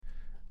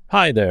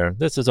Hi there,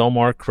 this is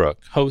Omar Crook,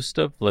 host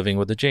of Living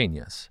with a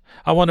Genius.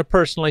 I want to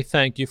personally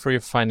thank you for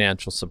your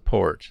financial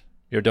support.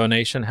 Your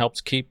donation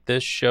helps keep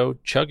this show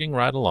chugging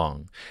right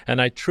along,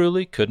 and I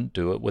truly couldn't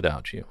do it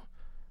without you.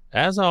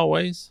 As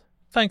always,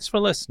 thanks for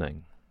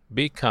listening.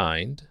 Be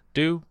kind,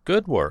 do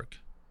good work,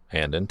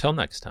 and until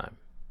next time.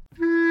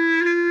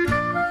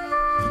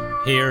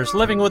 Here's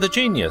Living with a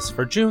Genius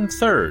for June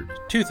 3rd,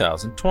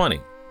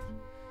 2020.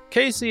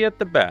 Casey at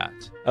the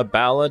Bat, a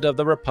ballad of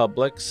the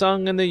Republic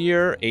sung in the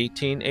year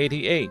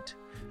 1888,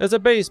 is a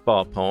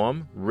baseball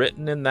poem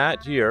written in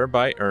that year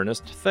by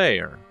Ernest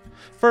Thayer.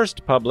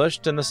 First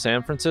published in the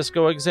San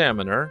Francisco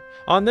Examiner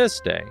on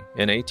this day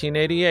in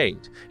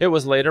 1888, it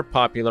was later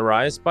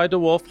popularized by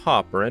DeWolf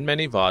Hopper in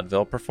many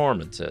vaudeville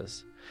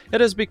performances.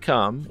 It has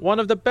become one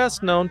of the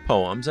best-known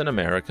poems in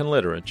American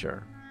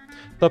literature.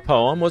 The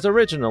poem was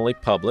originally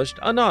published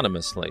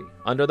anonymously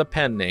under the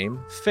pen name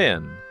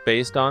Finn,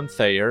 based on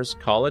Thayer's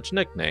college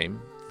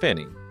nickname,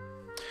 Finney.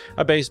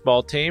 A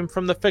baseball team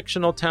from the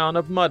fictional town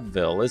of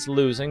Mudville is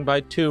losing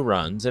by 2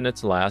 runs in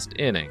its last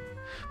inning.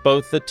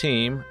 Both the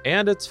team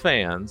and its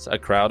fans, a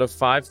crowd of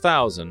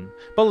 5,000,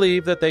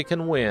 believe that they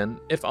can win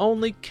if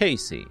only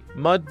Casey,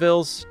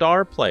 Mudville's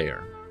star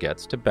player,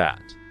 gets to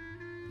bat.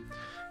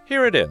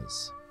 Here it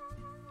is.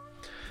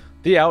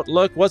 The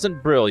outlook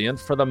wasn't brilliant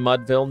for the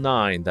Mudville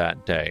Nine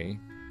that day.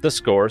 The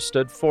score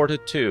stood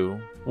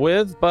 4-2,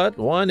 with but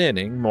 1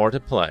 inning more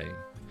to play.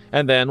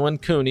 And then when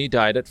Cooney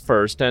died at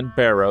first and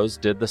Barrows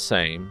did the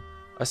same,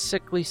 a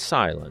sickly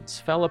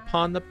silence fell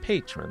upon the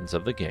patrons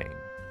of the game.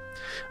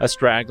 A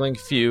straggling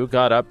few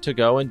got up to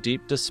go in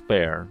deep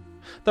despair.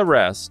 The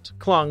rest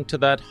clung to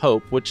that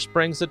hope which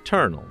springs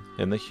eternal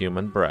in the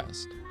human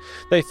breast.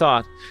 They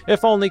thought,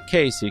 if only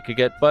Casey could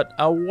get but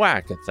a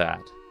whack at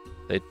that,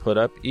 they'd put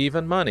up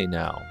even money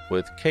now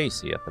with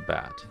Casey at the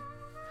bat.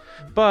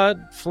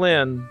 But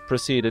Flynn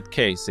preceded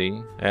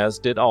Casey, as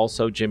did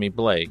also Jimmy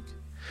Blake,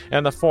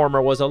 and the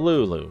former was a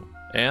Lulu,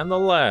 and the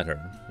latter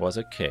was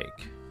a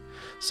cake.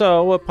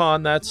 So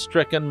upon that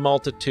stricken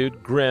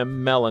multitude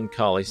grim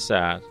melancholy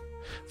sat,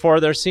 for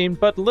there seemed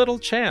but little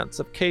chance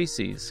of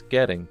Casey's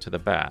getting to the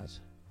bat.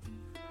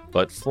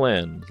 But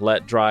Flynn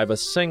let drive a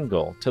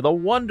single to the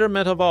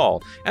wonderment of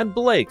all, and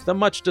Blake, the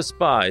much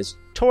despised,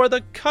 tore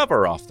the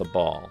cover off the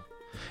ball.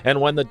 And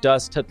when the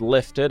dust had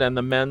lifted and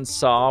the men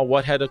saw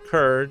what had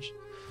occurred,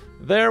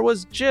 there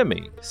was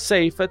Jimmy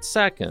safe at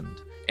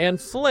second, and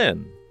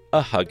Flynn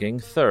a hugging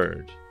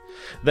third.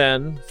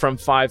 Then from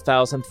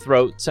 5,000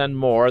 throats and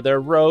more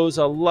there rose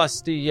a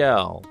lusty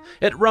yell.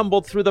 It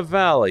rumbled through the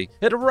valley,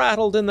 it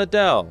rattled in the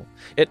dell.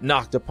 It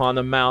knocked upon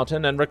the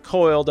mountain and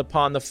recoiled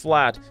upon the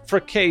flat, for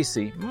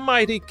Casey,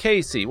 mighty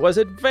Casey, was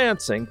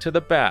advancing to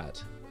the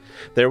bat.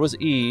 There was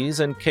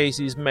ease in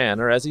Casey's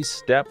manner as he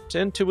stepped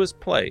into his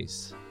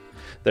place.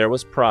 There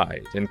was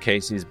pride in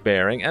Casey's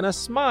bearing and a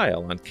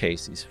smile on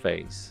Casey's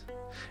face.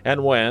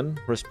 And when,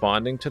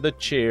 responding to the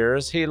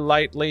cheers, he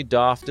lightly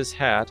doffed his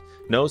hat,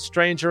 no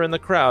stranger in the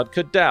crowd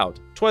could doubt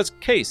 'twas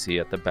Casey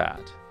at the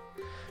bat.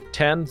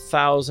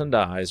 10,000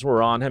 eyes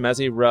were on him as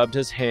he rubbed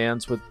his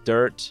hands with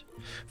dirt.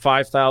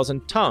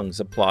 5,000 tongues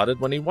applauded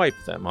when he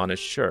wiped them on his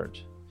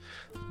shirt.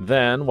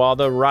 Then, while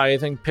the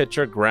writhing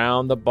pitcher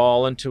ground the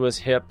ball into his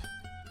hip,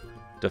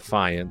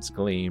 defiance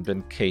gleamed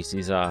in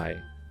Casey's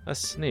eye, a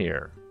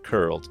sneer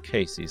curled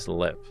Casey's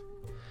lip.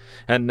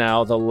 And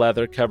now the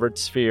leather-covered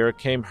sphere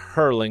came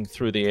hurling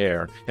through the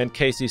air, and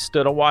Casey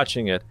stood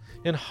a-watching it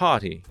in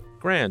haughty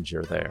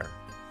grandeur there.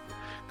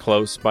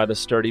 Close by the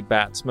sturdy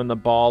batsman the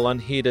ball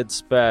unheeded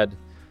sped.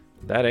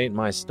 "That ain't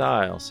my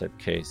style," said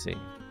Casey.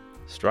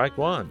 "Strike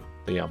one,"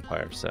 the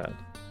umpire said.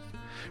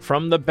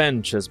 From the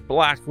benches,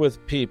 black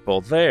with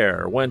people,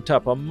 there went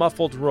up a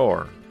muffled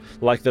roar,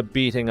 like the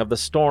beating of the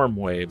storm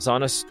waves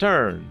on a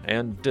stern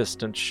and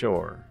distant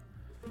shore.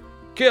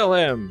 "Kill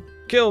him!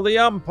 Kill the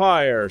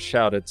umpire!"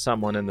 shouted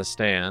someone in the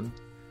stand,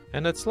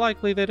 and it's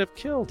likely they'd have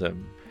killed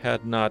him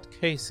had not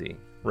Casey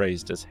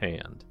raised his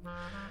hand.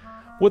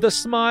 With a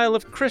smile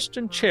of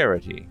Christian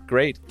charity,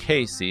 great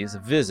Casey's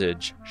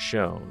visage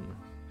shone.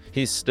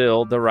 He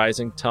stilled the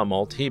rising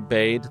tumult, he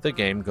bade the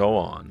game go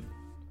on.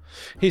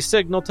 He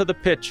signaled to the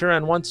pitcher,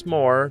 and once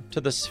more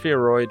to the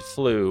spheroid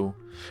flew,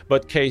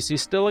 but Casey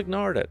still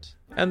ignored it,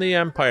 and the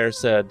umpire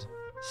said,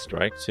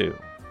 "Strike 2."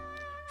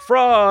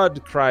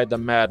 "Fraud!" cried the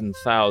maddened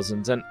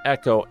thousands, and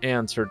echo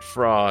answered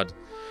fraud.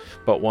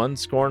 But one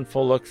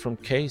scornful look from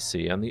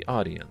Casey and the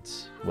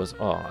audience was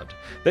awed.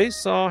 They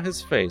saw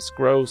his face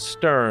grow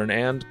stern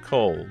and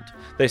cold.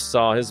 They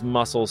saw his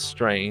muscles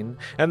strain,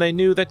 and they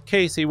knew that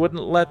Casey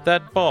wouldn't let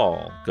that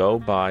ball go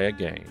by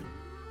again.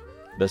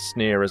 The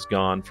sneer is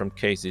gone from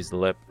Casey's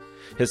lip.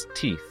 His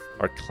teeth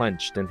are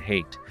clenched in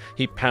hate.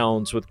 He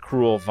pounds with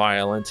cruel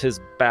violence his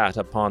bat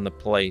upon the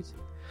plate.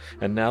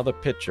 And now the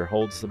pitcher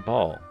holds the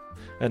ball.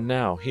 And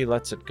now he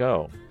lets it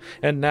go.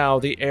 And now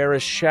the air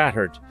is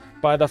shattered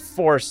by the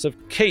force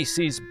of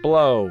Casey's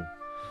blow.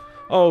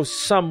 Oh,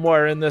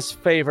 somewhere in this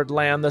favored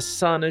land the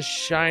sun is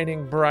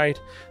shining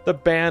bright. The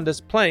band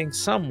is playing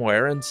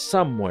somewhere, and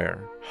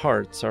somewhere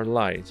hearts are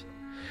light.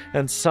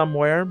 And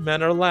somewhere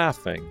men are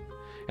laughing,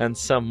 and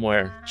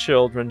somewhere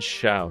children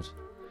shout.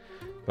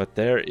 But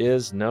there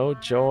is no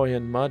joy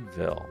in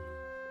Mudville.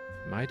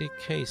 Mighty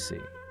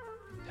Casey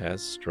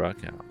has struck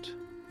out.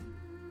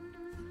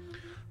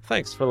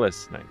 Thanks for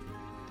listening.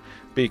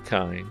 Be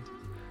kind,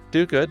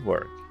 do good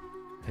work,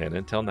 and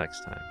until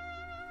next time.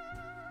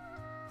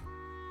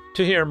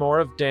 To hear more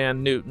of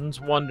Dan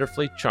Newton's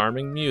wonderfully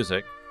charming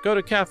music, go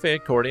to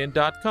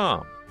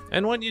cafeaccordion.com,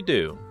 and when you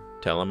do,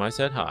 tell him I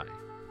said hi.